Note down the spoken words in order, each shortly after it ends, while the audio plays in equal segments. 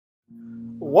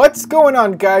What's going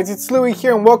on, guys? It's Louie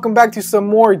here and welcome back to some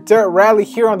more Dirt Rally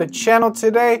here on the channel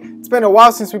today. It's been a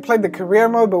while since we played the career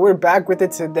mode, but we're back with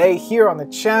it today here on the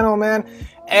channel, man.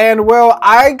 And well,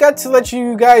 I got to let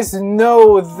you guys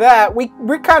know that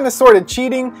we're kind of sort of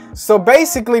cheating. So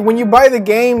basically, when you buy the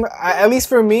game, at least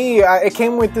for me, it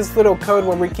came with this little code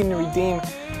where we can redeem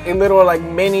a little like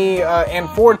mini and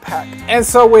Ford pack. And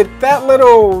so with that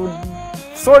little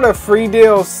sort of free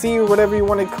DLC or whatever you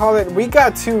want to call it, we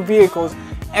got two vehicles.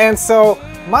 And so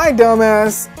my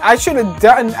dumbass, I should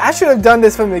have done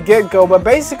this from the get-go, but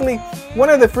basically one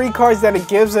of the free cars that it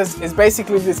gives us is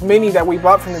basically this mini that we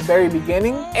bought from the very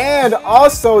beginning. And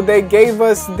also they gave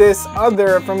us this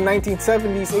other from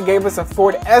 1970s. It gave us a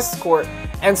Ford Escort.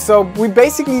 And so we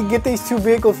basically get these two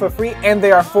vehicles for free and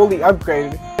they are fully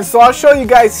upgraded. And so I'll show you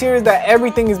guys here that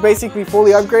everything is basically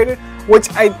fully upgraded, which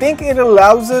I think it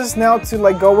allows us now to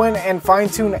like go in and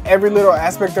fine-tune every little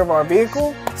aspect of our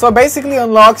vehicle. So it basically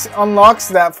unlocks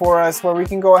that for us, where we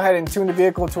can go ahead and tune the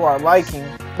vehicle to our liking.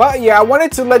 But yeah, I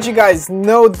wanted to let you guys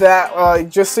know that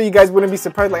just so you guys wouldn't be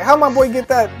surprised, like how my boy get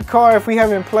that car if we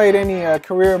haven't played any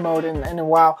career mode in a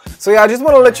while. So yeah, I just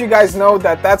want to let you guys know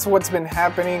that that's what's been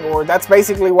happening, or that's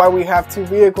basically why we have two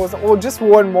vehicles, or just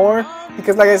one more,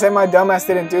 because like I said, my dumbass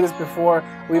didn't do this before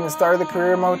we even started the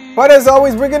career mode. But as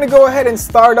always, we're going to go ahead and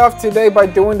start off today by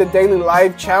doing the daily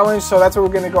live challenge. So that's what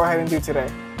we're going to go ahead and do today.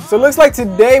 So it looks like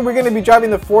today we're going to be driving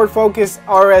the Ford Focus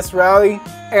RS Rally.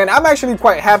 And I'm actually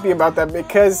quite happy about that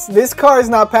because this car is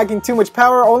not packing too much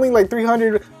power, only like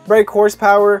 300 brake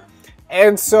horsepower.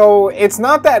 And so it's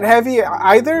not that heavy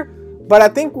either. But I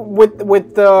think with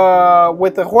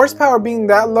the horsepower being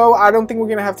that low, I don't think we're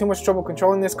gonna have too much trouble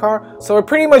controlling this car. So we're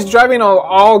pretty much driving on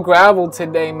all gravel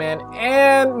today, man.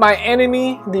 And my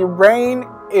enemy, the rain,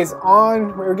 is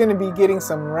on. We're gonna be getting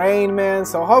some rain, man.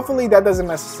 So hopefully that doesn't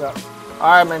mess us up. All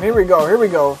right, man. Here we go. Here we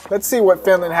go. Let's see what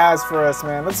Finland has for us,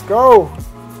 man. Let's go.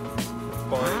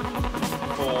 5,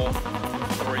 4,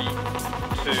 3,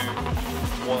 2,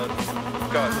 1,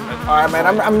 go. All right,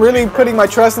 man. I'm really putting my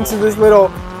trust into this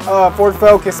little Ford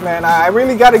Focus, man. I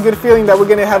really got a good feeling that we're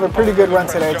gonna have a pretty good run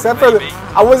today, except for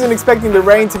I wasn't expecting the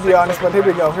rain, to be honest, but here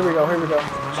we go, here we go, here we go.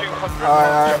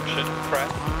 Alright.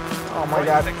 Oh my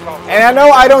god. And I know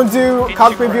I don't do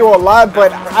cockpit view a lot,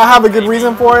 but I have a good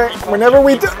reason for it. Whenever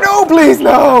we do, no, please,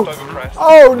 no.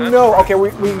 Oh no. Okay,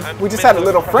 we just had a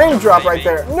little frame drop right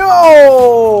there.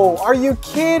 No, are you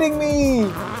kidding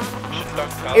me?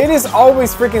 It is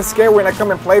always freaking scary when I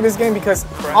come and play this game because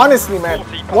honestly, man,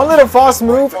 one little false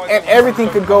move and everything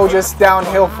could go just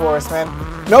downhill for us, man.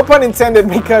 No pun intended,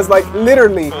 because like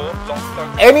literally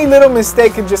any little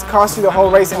mistake could just cost you the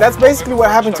whole race, and that's basically what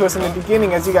happened to us in the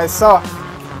beginning, as you guys saw.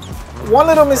 One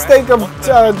little mistake of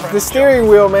the steering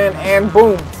wheel, man, and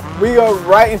boom, we go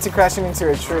right into crashing into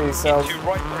a tree. So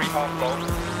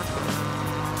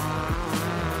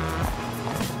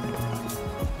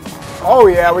oh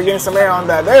yeah, we're getting some air on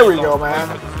that. There we go, man.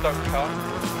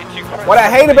 What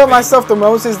I hate about myself the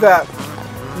most is that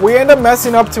we end up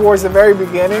messing up towards the very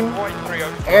beginning,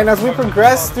 and as we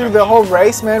progress through the whole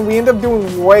race, man, we end up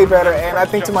doing way better. And I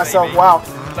think to myself, wow,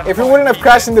 if we wouldn't have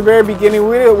crashed in the very beginning,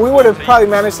 we would have probably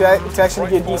managed to actually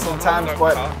get decent times.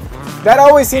 But that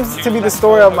always seems to be the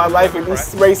story of my life with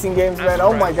these racing games, man.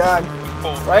 Oh my god.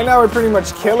 Right now we're pretty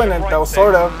much killing it though,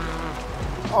 sort of.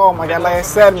 Oh my god, like I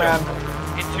said, man,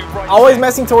 always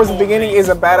messing towards the beginning is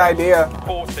a bad idea.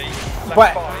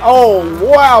 But oh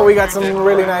wow, we got some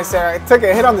really nice air. I took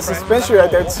a hit on the suspension right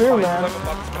there too, man.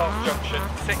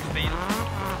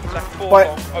 But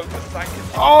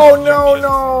oh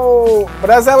no. But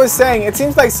as I was saying, it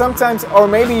seems like sometimes, or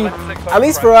maybe at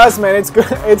least for us, man, it's good.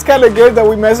 It's kind of good that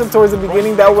we mess up towards the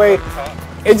beginning. That way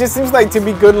it just seems like to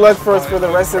be good luck for us for the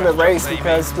rest of the race,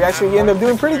 because we actually end up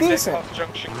doing pretty decent.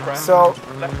 So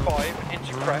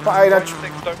I'm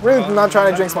really not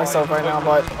trying to jinx myself right now,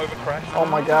 but oh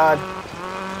my god.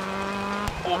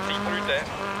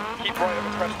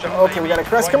 Okay, we got a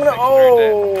crest coming up.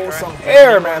 Oh, some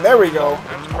air, man. There we go.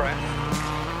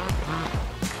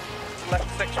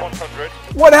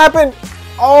 What happened?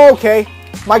 Oh, okay.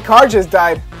 My car just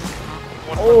died.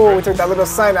 Oh, we took that little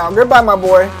sign out. Goodbye, my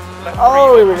boy.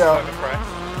 Oh, here we go.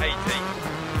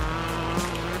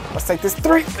 Let's take this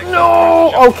 3.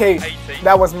 No! Okay,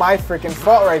 that was my freaking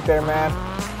fault right there, man.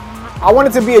 I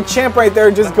wanted to be a champ right there,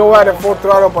 just go out at full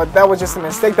throttle, but that was just a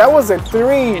mistake. That was a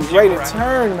 3 rated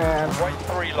turn, man. Right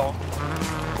 3 long.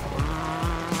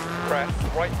 Press,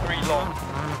 right 3 long.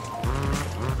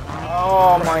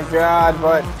 Oh my god,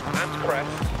 but... And press.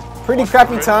 Pretty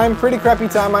crappy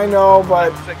time, I know,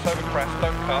 but Left 6 over crest,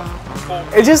 don't cut.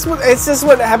 40. it's just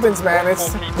what happens, man.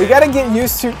 We gotta get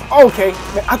used to. Okay,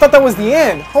 I thought that was the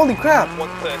end. Holy crap!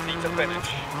 130 to finish.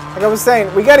 Like I was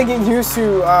saying, we gotta get used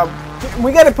to.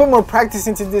 We gotta put more practice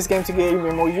into this game to get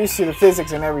even more used to the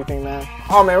physics and everything, man.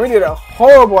 Oh man, we did a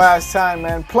horrible ass time,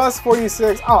 man. Plus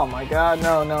 46. Oh my god,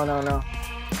 no.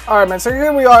 Alright, man, so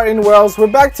here we are in Wales. We're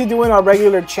back to doing our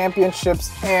regular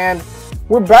championships, and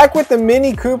we're back with the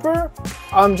Mini Cooper.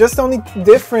 Just the only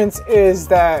difference is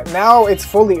that now it's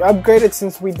fully upgraded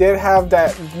since we did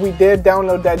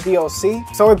download that DLC.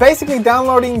 So with basically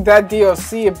downloading that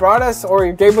DLC, it brought us, or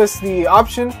it gave us the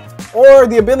option or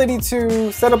the ability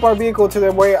to set up our vehicle to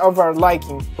the way of our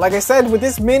liking. Like I said, with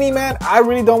this Mini, man, I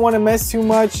really don't want to mess too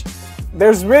much.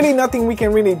 There's really nothing we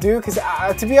can really do because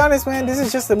to be honest, man, this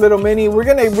is just a little Mini. We're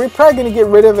probably gonna get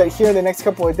rid of it here in the next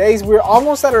couple of days. We're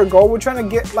almost at our goal. We're trying to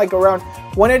get like around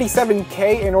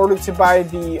 187K in order to buy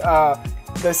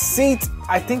the seat.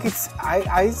 I think it's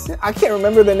I can't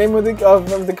remember the name of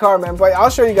the car, man, but I'll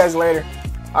show you guys later.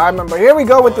 I remember. Here we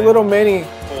go with the little Mini.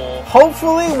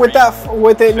 Hopefully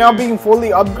with it now being fully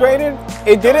upgraded,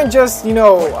 it didn't just, you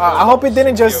know, I hope it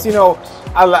didn't just, you know,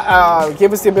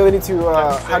 give us the ability to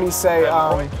how do you say,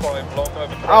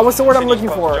 what's the word I'm looking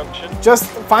for? Just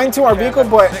fine tune our vehicle,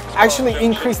 but actually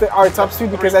increase our top speed,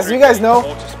 because as you guys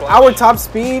know, our top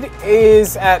speed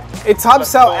is it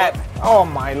tops out at, oh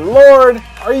my lord,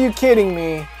 are you kidding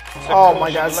me? Oh my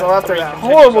god. So after that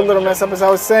horrible little mess up, as I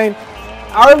was saying,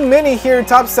 our Mini here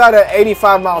tops out at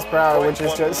 85 miles per hour, which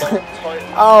is just,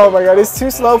 oh my god, it's too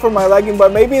slow for my liking,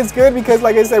 but maybe it's good because,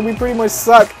 like I said, we pretty much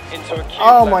suck.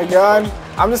 Oh my god.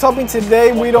 I'm just hoping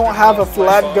today we don't have a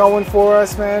flat going for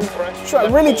us, man.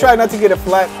 Really try not to get a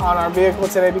flat on our vehicle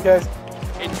today, because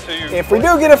if we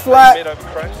do get a flat,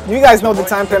 you guys know the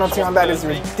time penalty on that is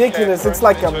ridiculous. It's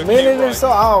like a minute or so.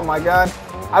 Oh my god.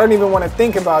 I don't even want to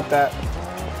think about that.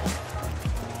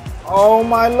 Oh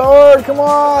my lord, come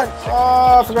on!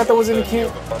 Oh, I forgot that was in the queue.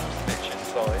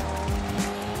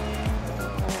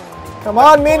 Come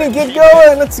on, Mini, get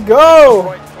going, let's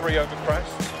go!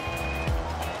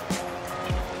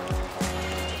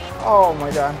 Oh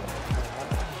my god.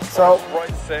 So,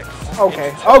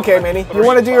 okay, Mini, you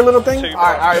want to do your little thing?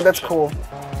 Alright, that's cool.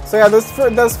 So yeah,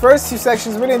 those first two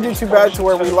sections we didn't do too bad to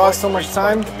where we lost so much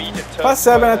time. Plus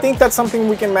 7, I think that's something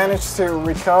we can manage to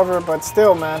recover, but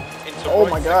still, man. Oh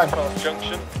my god.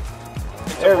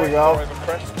 There we go.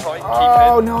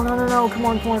 Oh, no. Come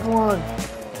on.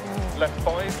 Left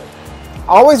 5. I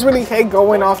always really hate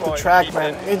going off the track,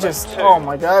 man. It just, oh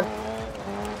my god.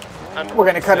 We're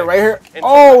gonna cut it right here.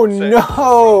 Oh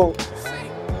no.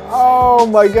 Oh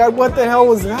my god, what the hell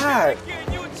was that?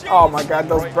 Oh my god,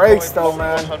 those brakes though,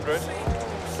 man.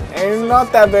 Ain't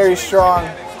not that very strong.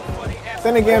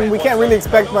 Then again, we can't really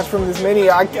expect much from this Mini.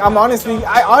 I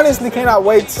honestly cannot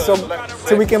wait till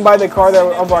we can buy the car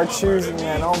of our choosing,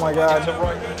 man. Oh my god. Into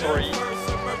right 3.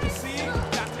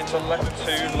 Into left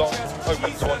 2, long,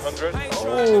 opens 100.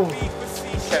 Oh.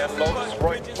 Okay, longs,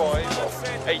 right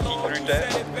 5, 80 through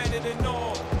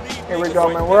depth. Here we go,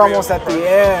 man. We're almost at the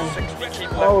end.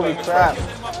 Holy crap.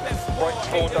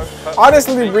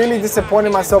 Honestly, really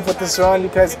disappointed myself with this run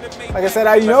because, like I said,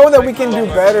 I know that we can do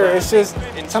better. It's just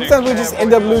sometimes we just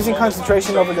end up losing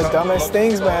concentration over the dumbest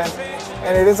things, man,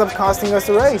 and it ends up costing us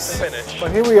the race.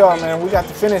 But here we are, man. We got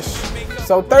the finish.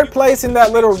 So third place in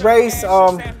that little race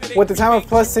with the time of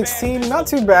plus 16. Not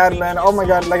too bad, man. Oh my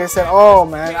god, like I said, oh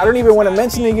man, I don't even want to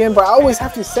mention it again, but I always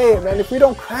have to say it, man. If we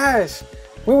don't crash,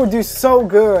 we will do so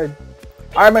good.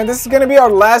 All right, man, this is going to be our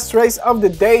last race of the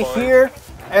day here.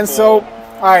 And so,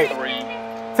 all right,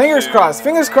 fingers crossed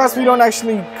we don't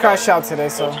actually crash out today,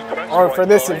 so, or for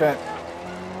this event.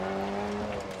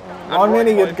 One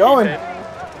minute, get going.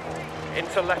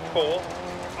 Into left 4,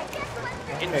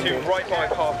 into right 5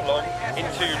 half long,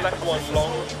 into left 1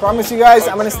 long. Promise you guys,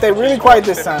 I'm gonna stay really quiet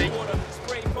this time.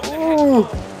 Ooh.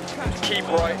 Keep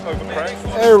right over crest.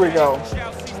 There we go.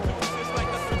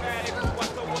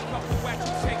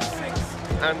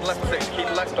 And left 6, keep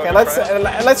left okay,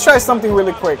 let's try something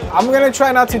really quick. I'm gonna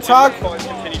try not to talk,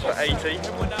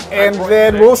 and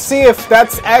then we'll see if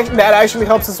that actually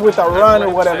helps us with our run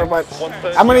or whatever. But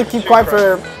I'm gonna keep quiet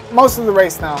for most of the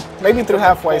race now, maybe through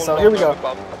halfway. So here we go.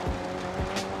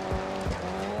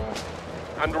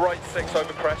 And right 6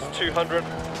 over crest, 200.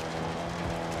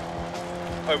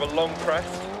 Over long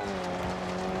crest.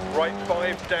 Right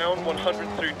 5 down, 100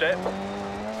 through depth.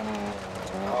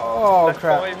 Oh left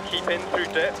crap. 5, keep in through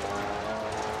depth.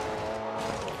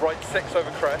 Right 6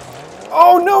 over crest.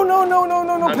 Oh no,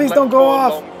 please don't go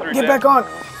off. Get back on.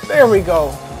 There we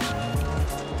go.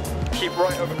 Keep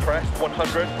right over crest,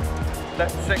 100.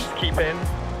 left 6 keep in,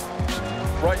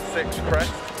 right 6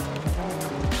 crest,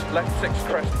 left 6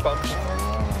 crest bump,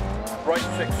 right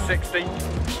 6 60,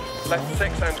 left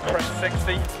 6 and crest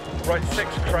 60, right 6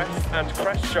 crest and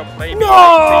crest jump maybe.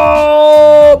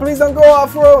 No! Please don't go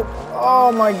off-road.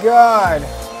 Oh my god.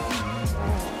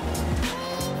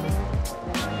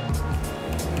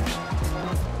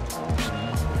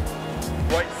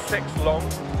 Right 6 long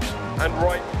and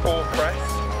right 4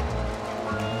 crest.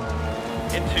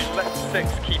 Into left 6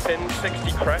 keep in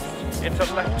 60 crest.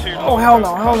 Into left 2 long. Oh hell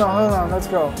no, hell no, hell no. Let's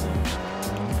go.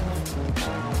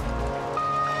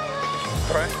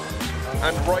 Crest.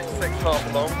 And right 6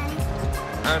 half long.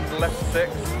 And left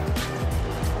 6.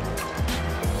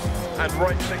 And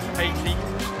right 6 80.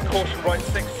 Caution right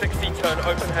 6 60. Turn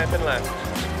open hairpin left.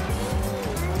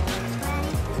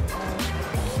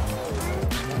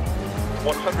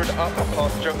 $100 up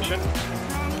past junction.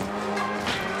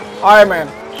 Alright, man.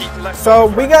 So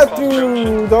we got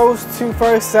through those two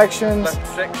first sections,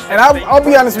 and I'll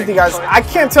be honest with you guys, I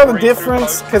can't tell the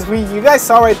difference because you guys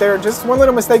saw right there, just one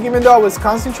little mistake. Even though I was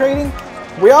concentrating,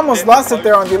 we almost lost it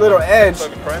there on the little edge.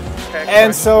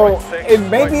 And so it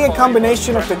may be a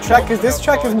combination of the track, because this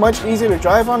track is much easier to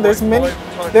drive on. There's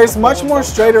much more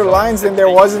straighter lines than there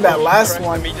was in that last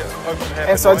one.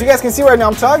 And so as you guys can see right now,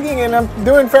 I'm talking and I'm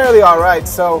doing fairly alright.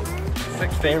 So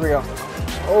here we go.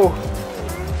 Oh.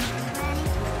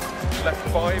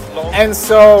 And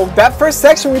so that first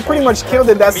section we pretty much killed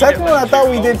it. That second one I thought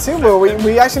we did too, but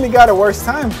we actually got a worse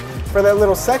time for that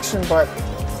little section. But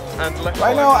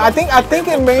right now I think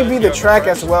it may be the track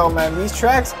as well, man. These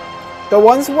tracks, the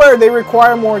ones where they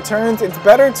require more turns, it's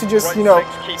better to just, you know,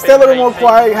 stay a little more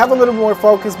quiet, have a little more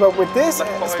focus. But with this,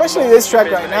 especially this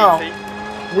track right now,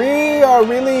 we are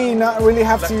really not really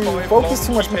have to focus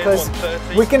too much because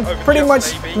we can pretty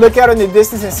much look out in the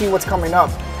distance and see what's coming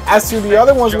up. As to the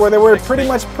other ones where there were pretty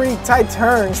tight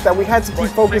turns that we had to keep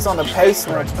focus on the pace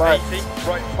limits, but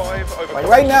like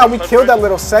right now we killed that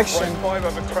little section,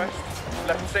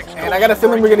 and I got a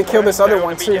feeling we're gonna kill this other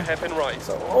one too.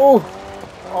 So,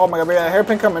 oh my god, we got a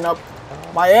hairpin coming up.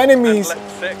 My enemies.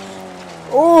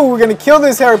 Oh, we're gonna kill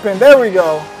this hairpin. There we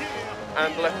go.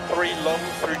 And left 3 long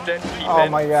through dead. Oh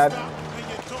my god.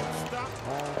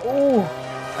 Ooh,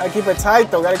 gotta keep it tight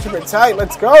though. Gotta keep it tight.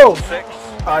 Let's go.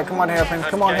 Alright, come on, hairpin.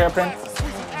 Come on, hairpin.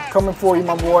 Coming for you,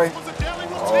 my boy.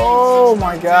 Oh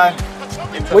my god.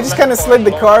 We just kind of slid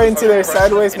the car into there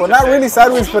sideways. Well, not really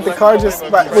sideways, but the car just,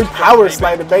 we power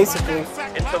slided basically.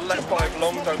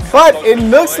 But it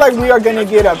looks like we are going to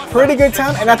get a pretty good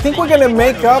time, and I think we're going to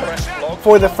make up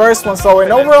for the first one. So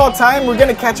in overall time, we're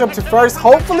going to catch up to first,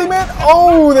 hopefully, man.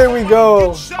 Oh, there we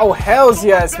go. Oh, hells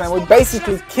yes, man. We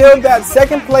basically killed that.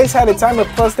 Second place had a time of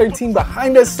plus 13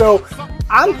 behind us, so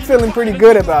I'm feeling pretty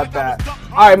good about that.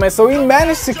 Alright, man, so we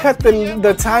managed to cut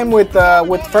the time with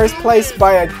first place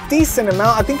by a decent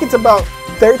amount. I think it's about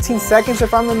 13 seconds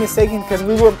if I'm not mistaken, because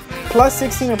we were plus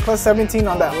 16 or plus 17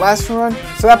 on that last run.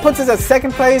 So that puts us at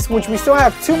second place, which we still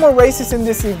have 2 more races in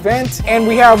this event, and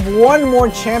we have 1 more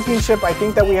championship I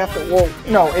think that we have to, well,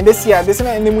 no, in this event,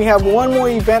 and then we have 1 more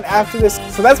event after this.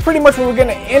 So that's pretty much where we're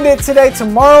gonna end it today.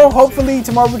 Tomorrow, hopefully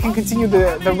tomorrow we can continue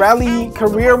the rally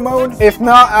career mode. If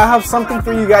not, I'll have something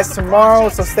for you guys tomorrow,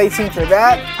 so stay tuned for that.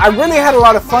 I really had a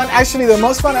lot of fun, actually the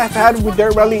most fun I've had with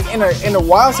Dirt Rally in a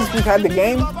while since we've had the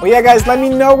game. But yeah guys, let me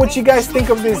know what you guys think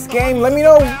of this game. Let me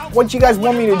know what you guys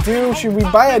want me to do. Should we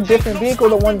buy a different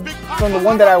vehicle from the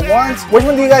one that I want? Which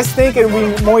one do you guys think it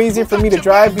would be more easier for me to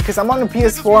drive? Because I'm on the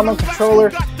PS4, I'm on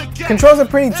controller. Controls are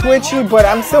pretty twitchy, but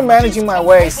I'm still managing my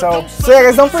way. So yeah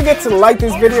guys, don't forget to like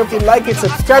this video if you like it.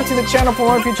 Subscribe to the channel for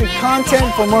more future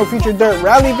content, for more future Dirt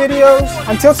Rally videos.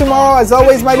 Until tomorrow, as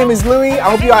always, my name is Louis. I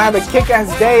hope you all have a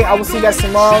kick-ass day. I will see you guys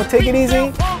tomorrow. Take it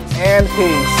easy, and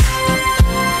peace.